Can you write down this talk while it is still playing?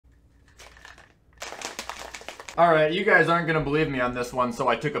Alright, you guys aren't gonna believe me on this one, so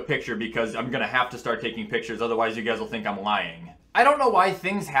I took a picture because I'm gonna have to start taking pictures, otherwise you guys will think I'm lying. I don't know why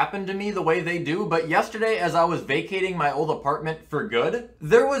things happen to me the way they do, but yesterday as I was vacating my old apartment for good,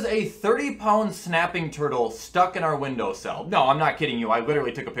 there was a 30-pound snapping turtle stuck in our windowsill. No, I'm not kidding you, I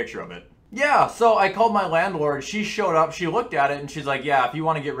literally took a picture of it. Yeah, so I called my landlord, she showed up, she looked at it, and she's like, yeah, if you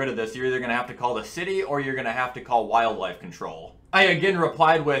want to get rid of this, you're either going to have to call the city or you're going to have to call wildlife control. I again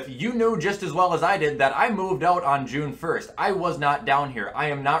replied with, you knew just as well as I did that I moved out on June 1st. I was not down here. I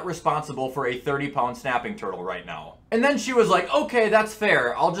am not responsible for a 30-pound snapping turtle right now. And then she was like, okay, that's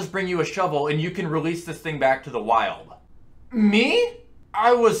fair. I'll just bring you a shovel and you can release this thing back to the wild. Me?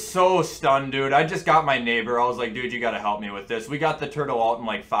 I was so stunned, dude. I just got my neighbor. I was like, dude, you gotta help me with this. We got the turtle out in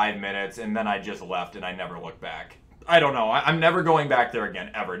like 5 minutes and then I just left and I never looked back. I don't know. I'm never going back there again,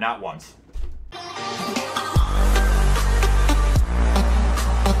 ever. Not once.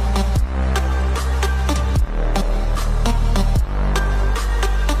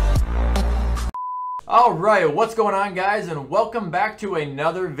 Alright, what's going on, guys, and welcome back to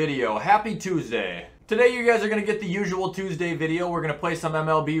another video. Happy Tuesday. Today you guys are going to get the usual Tuesday video. We're going to play some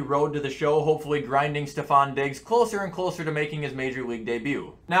MLB Road to the Show, hopefully grinding Stefan Diggs closer and closer to making his Major League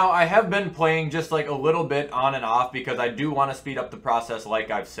debut. Now, I have been playing just like a little bit on and off because I do want to speed up the process like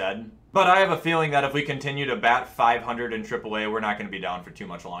I've said. But I have a feeling that if we continue to bat 500 in AAA, we're not going to be down for too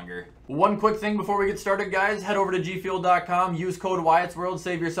much longer. One quick thing before we get started, guys. Head over to gfuel.com, use code WyattzWorld,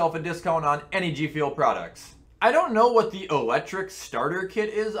 save yourself a discount on any G Fuel products. I don't know what the electric starter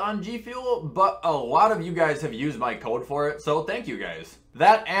kit is on G Fuel, but a lot of you guys have used my code for it, so thank you guys.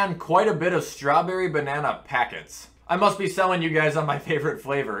 That and quite a bit of strawberry banana packets. I must be selling you guys on my favorite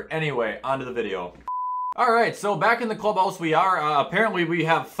flavor. Anyway, on to the video. Alright, so back in the clubhouse we are. Apparently we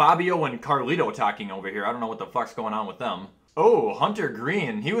have Fabio and Carlito talking over here. I don't know what the fuck's going on with them. Oh, Hunter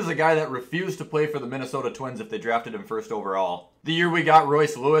Green. He was the guy that refused to play for the Minnesota Twins if they drafted him first overall. The year we got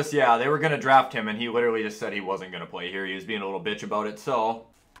Royce Lewis, yeah, they were going to draft him and he literally just said he wasn't going to play here. He was being a little bitch about it, so...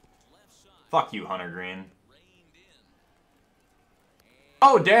 Fuck you, Hunter Green.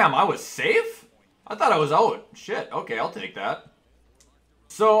 Oh, damn, I was safe? I thought I was out. Shit, okay, I'll take that.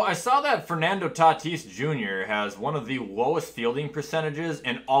 So, I saw that Fernando Tatis Jr. has one of the lowest fielding percentages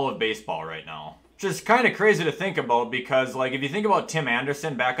in all of baseball right now. Which is kind of crazy to think about because, like, if you think about Tim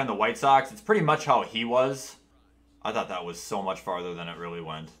Anderson back on the White Sox, it's pretty much how he was. I thought that was so much farther than it really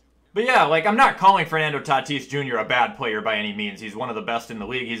went. But yeah, like, I'm not calling Fernando Tatis Jr. a bad player by any means. He's one of the best in the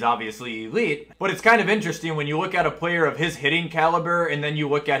league. He's obviously elite. But it's kind of interesting when you look at a player of his hitting caliber and then you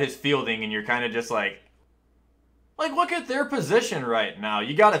look at his fielding and you're kind of just like, look at their position right now.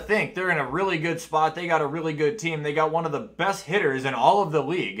 You got to think, they're in a really good spot. They got a really good team. They got one of the best hitters in all of the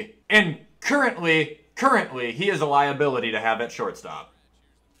league. And currently, he is a liability to have at shortstop.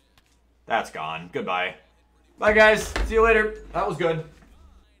 That's gone. Goodbye. Bye, guys. See you later. That was good.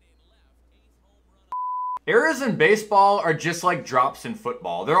 Errors in baseball are just like drops in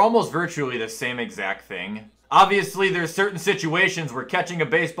football. They're almost virtually the same exact thing. Obviously, there's certain situations where catching a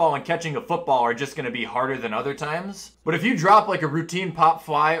baseball and catching a football are just going to be harder than other times. But if you drop like a routine pop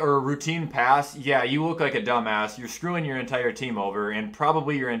fly or a routine pass, yeah, you look like a dumbass. You're screwing your entire team over, and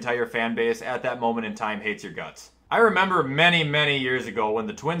probably your entire fan base at that moment in time hates your guts. I remember many, many years ago when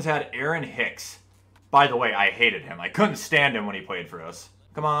the Twins had Aaron Hicks. By the way, I hated him. I couldn't stand him when he played for us.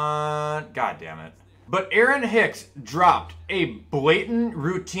 Come on. God damn it. But Aaron Hicks dropped a blatant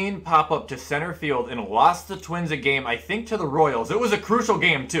routine pop-up to center field and lost the Twins a game, I think, to the Royals. It was a crucial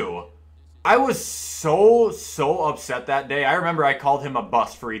game, too. I was so upset that day. I remember I called him a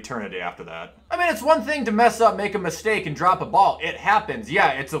bust for eternity after that. I mean, it's one thing to mess up, make a mistake, and drop a ball. It happens.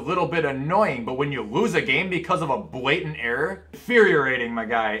 Yeah, it's a little bit annoying, but when you lose a game because of a blatant error, infuriating, my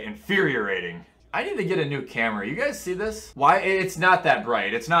guy, infuriating. I need to get a new camera. You guys see this? Why? It's not that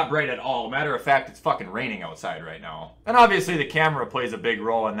bright. It's not bright at all. Matter of fact, it's fucking raining outside right now. And obviously the camera plays a big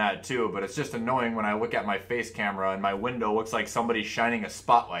role in that too, but it's just annoying when I look at my face camera and my window looks like somebody's shining a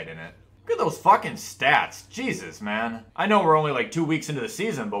spotlight in it. Look at those fucking stats. Jesus, man. I know we're only like 2 weeks into the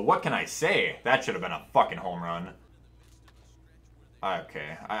season, but what can I say? That should have been a fucking home run.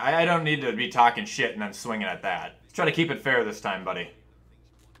 Okay. I don't need to be talking shit and then swinging at that. Let's try to keep it fair this time, buddy.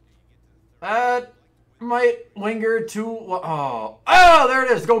 That might linger too long. Oh, there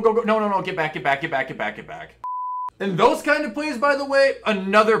it is. Go. No. Get back. And those kind of plays, by the way,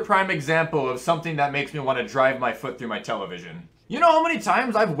 another prime example of something that makes me want to drive my foot through my television. You know how many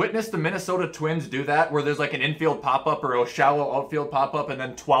times I've witnessed the Minnesota Twins do that, where there's like an infield pop-up or a shallow outfield pop-up and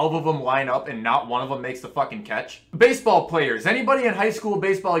then 12 of them line up and not one of them makes the fucking catch? Baseball players, anybody in high school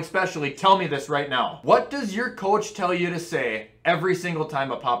baseball especially, tell me this right now. What does your coach tell you to say every single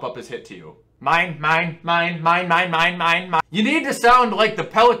time a pop-up is hit to you. Mine, mine, mine, mine, mine, mine, mine, mine. You need to sound like the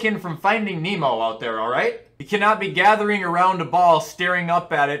pelican from Finding Nemo out there, alright? You cannot be gathering around a ball, staring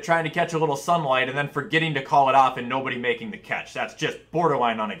up at it, trying to catch a little sunlight, and then forgetting to call it off and nobody making the catch. That's just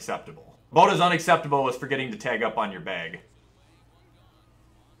borderline unacceptable. About as unacceptable as forgetting to tag up on your bag.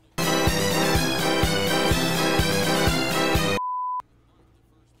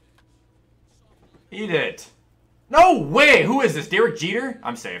 Eat it. No way! Who is this? Derek Jeter?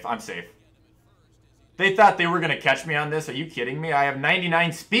 I'm safe. I'm safe. They thought they were going to catch me on this. Are you kidding me? I have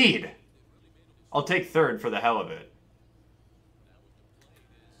 99 speed. I'll take third for the hell of it.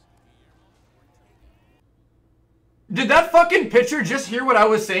 Did that fucking pitcher just hear what I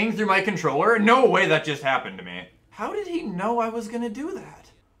was saying through my controller? No way that just happened to me. How did he know I was going to do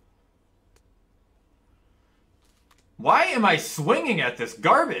that? Why am I swinging at this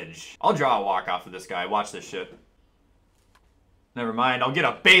garbage? I'll draw a walk off of this guy. Watch this shit. Never mind. I'll get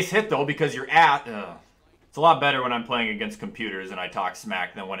a base hit, though, because you're at... Ugh. It's a lot better when I'm playing against computers and I talk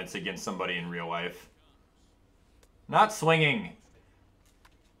smack than when it's against somebody in real life. Not swinging.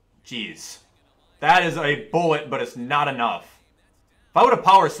 Jeez. That is a bullet, but it's not enough. If I would have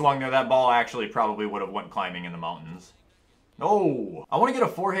power swung there, that ball actually probably would have went climbing in the mountains. No. I want to get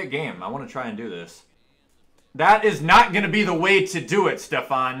a 4-hit game. I want to try and do this. That is not going to be the way to do it,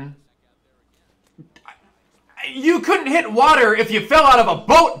 Stefan. You couldn't hit water if you fell out of a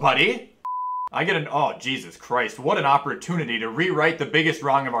boat, buddy. I get an... Oh, Jesus Christ. What an opportunity to rewrite the biggest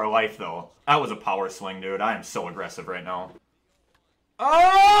wrong of our life, though. That was a power swing, dude. I am so aggressive right now.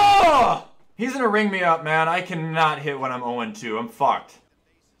 Oh! He's gonna ring me up, man. I cannot hit when I'm 0-2. I'm fucked.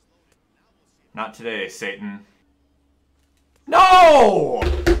 Not today, Satan. No!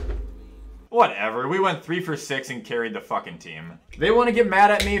 Whatever. We went 3 for 6 and carried the fucking team. They want to get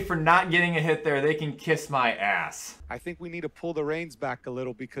mad at me for not getting a hit there. They can kiss my ass. I think we need to pull the reins back a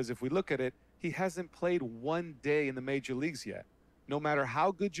little because if we look at it, he hasn't played one day in the major leagues yet. No matter how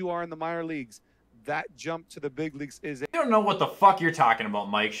good you are in the minor leagues, that jump to the big leagues is... I don't know what the fuck you're talking about,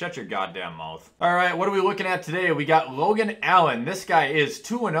 Mike. Shut your goddamn mouth. All right, what are we looking at today? We got Logan Allen. This guy is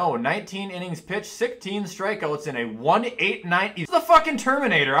 2-0, 19 innings pitched, 16 strikeouts, and a 1.89. He's the fucking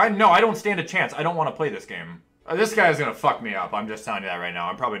Terminator. I don't stand a chance. I don't want to play this game. This guy is going to fuck me up. I'm just telling you that right now.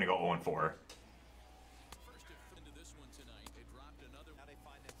 I'm probably going to go 0-4.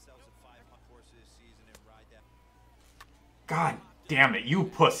 God damn it, you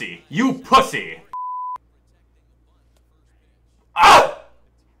pussy. You pussy. Ah!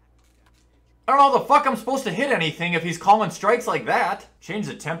 I don't know how the fuck I'm supposed to hit anything if he's calling strikes like that. Change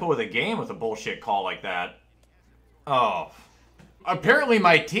the tempo of the game with a bullshit call like that. Oh. Apparently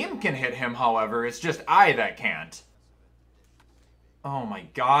my team can hit him, however. It's just I that can't. Oh my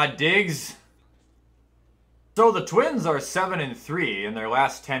god, Diggs. So the Twins are 7-3 in their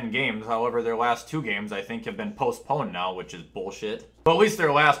last 10 games. However, their last 2 games, I think, have been postponed now, which is bullshit. But at least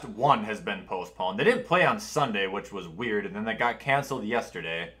their last 1 has been postponed. They didn't play on Sunday, which was weird, and then that got canceled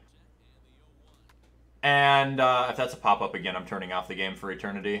yesterday. And if that's a pop-up again, I'm turning off the game for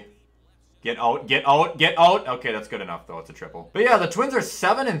eternity. Get out, get out, get out. Okay, that's good enough, though. It's a triple. But yeah, the Twins are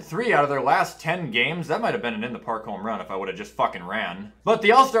 7-3 out of their last 10 games. That might have been an in-the-park home run if I would have just fucking ran. But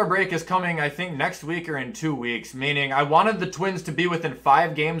the All-Star break is coming, I think, next week or in 2 weeks, meaning I wanted the Twins to be within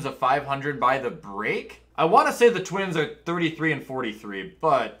 5 games of 500 by the break. I want to say the Twins are 33-43,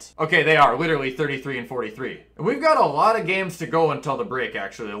 but... Okay, they are literally 33-43. And we've got a lot of games to go until the break,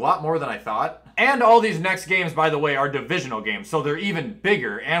 actually. A lot more than I thought. And all these next games, by the way, are divisional games, so they're even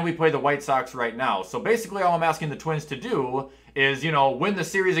bigger. And we play the White Sox right now. So basically all I'm asking the Twins to do is, you know, win the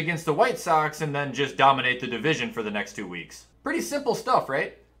series against the White Sox and then just dominate the division for the next 2 weeks. Pretty simple stuff,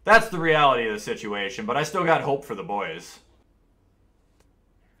 right? That's the reality of the situation, but I still got hope for the boys.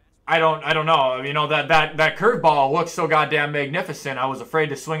 I don't know. You know, that curveball looks so goddamn magnificent, I was afraid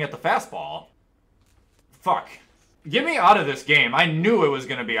to swing at the fastball. Fuck. Get me out of this game. I knew it was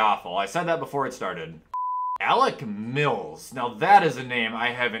going to be awful. I said that before it started. Alec Mills. Now that is a name I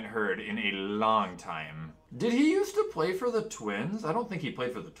haven't heard in a long time. Did he used to play for the Twins? I don't think he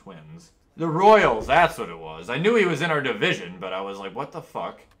played for the Twins. The Royals, that's what it was. I knew he was in our division, but I was like, what the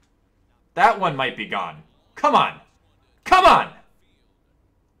fuck? That one might be gone. Come on. Come on!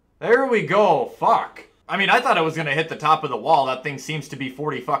 There we go. Fuck. I mean, I thought I was going to hit the top of the wall. That thing seems to be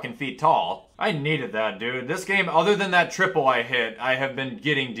 40 fucking feet tall. I needed that, dude. This game, other than that triple I hit, I have been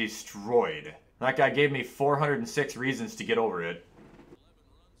getting destroyed. That guy gave me 406 reasons to get over it.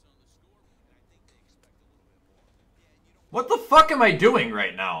 What the fuck am I doing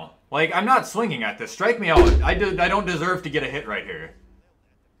right now? Like, I'm not swinging at this. Strike me out. I don't deserve to get a hit right here.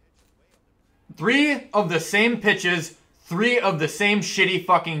 3 of the same pitches 3 of the same shitty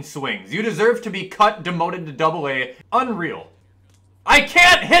fucking swings. You deserve to be cut, demoted to AA. Unreal. I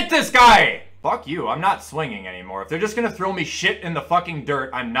can't hit this guy! Fuck you, I'm not swinging anymore. If they're just gonna throw me shit in the fucking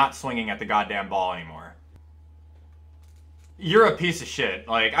dirt, I'm not swinging at the goddamn ball anymore. You're a piece of shit.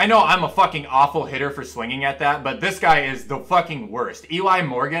 Like, I know I'm a fucking awful hitter for swinging at that, but this guy is the fucking worst. Eli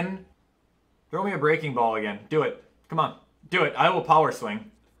Morgan? Throw me a breaking ball again. Do it. Come on. Do it. I will power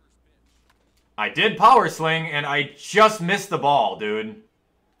swing. I did power swing, and I just missed the ball, dude.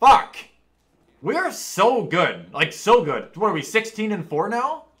 Fuck. We're so good. Like, so good. What are we, 16-4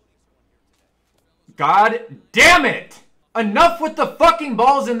 now? God damn it! Enough with the fucking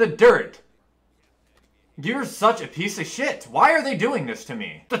balls in the dirt. You're such a piece of shit. Why are they doing this to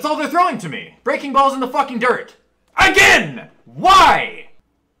me? That's all they're throwing to me. Breaking balls in the fucking dirt. Again! Why?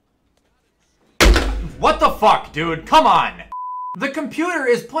 What the fuck, dude? Come on. The computer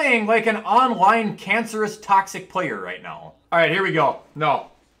is playing like an online cancerous toxic player right now. Alright, here we go. No.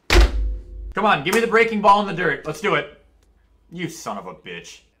 Come on, give me the breaking ball in the dirt. Let's do it. You son of a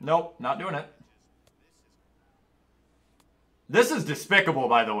bitch. Nope, not doing it. This is despicable,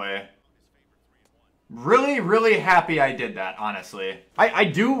 by the way. Really, really happy I did that, honestly. I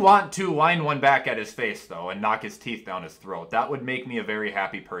do want to line one back at his face, though, and knock his teeth down his throat. That would make me a very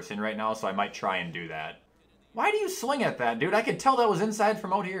happy person right now, so I might try and do that. Why do you swing at that, dude? I could tell that was inside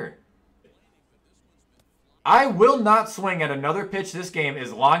from out here. I will not swing at another pitch this game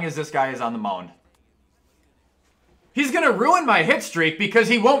as long as this guy is on the mound. He's gonna ruin my hit streak because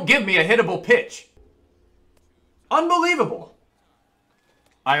he won't give me a hittable pitch. Unbelievable.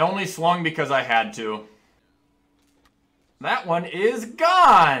 I only swung because I had to. That one is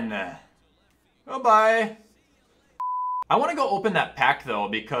gone. Bye-bye. I want to go open that pack, though,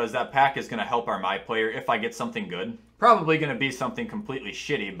 because that pack is going to help our My Player if I get something good. Probably going to be something completely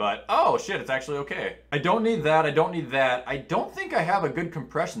shitty, but... Oh, shit, it's actually okay. I don't need that. I don't need that. I don't think I have a good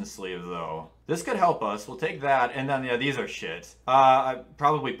compression sleeve, though. This could help us. We'll take that, and then, yeah, these are shit.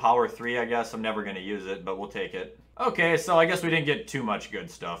 Probably Power 3, I guess. I'm never going to use it, but we'll take it. Okay, so I guess we didn't get too much good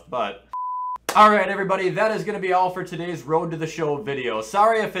stuff, but... Alright everybody, that is going to be all for today's Road to the Show video.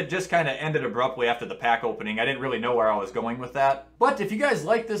 Sorry if it just kind of ended abruptly after the pack opening. I didn't really know where I was going with that. But if you guys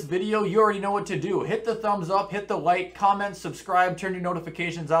like this video, you already know what to do. Hit the thumbs up, hit the like, comment, subscribe, turn your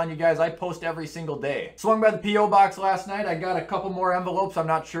notifications on, you guys. I post every single day. Swung by the P.O. box last night. I got a couple more envelopes. I'm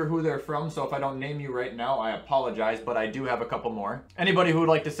not sure who they're from, so if I don't name you right now, I apologize, but I do have a couple more. Anybody who would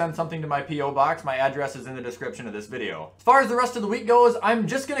like to send something to my P.O. box, my address is in the description of this video. As far as the rest of the week goes, I'm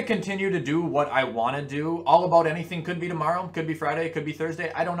just going to continue to do what I want to do. All About Anything could be tomorrow, could be Friday, could be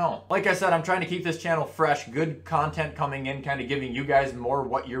Thursday, I don't know. Like I said, I'm trying to keep this channel fresh, good content coming in, kind of giving you guys more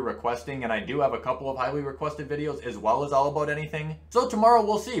what you're requesting, and I do have a couple of highly requested videos as well as All About Anything. So tomorrow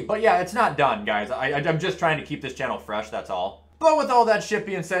we'll see, but yeah, it's not done, guys. I'm just trying to keep this channel fresh, that's all. But with all that shit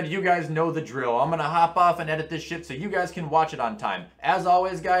being said, you guys know the drill. I'm gonna hop off and edit this shit so you guys can watch it on time. As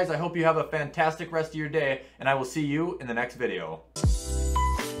always, guys, I hope you have a fantastic rest of your day, and I will see you in the next video.